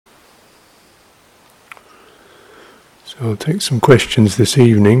So I'll take some questions this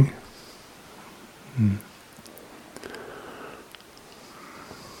evening.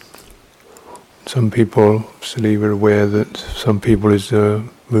 Some people, obviously we're aware that some people is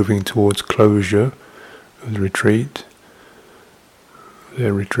moving towards closure of the retreat,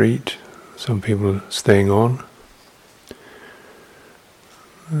 their retreat. Some people are staying on.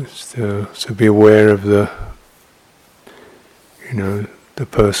 So be aware of the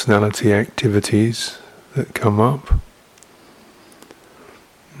personality activities that come up.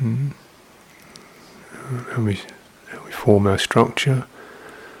 How we form our structure.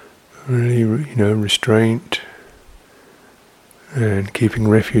 Really, restraint and keeping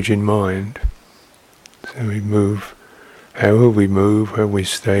refuge in mind. So we move, however we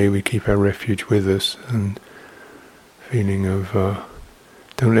stay, we keep our refuge with us, and feeling of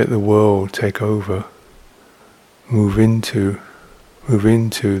don't let the world take over. Move into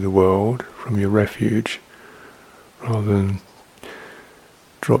the world from your refuge, rather than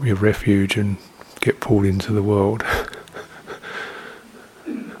drop your refuge and get pulled into the world.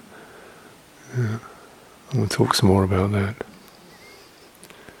 Yeah. We'll talk some more about that.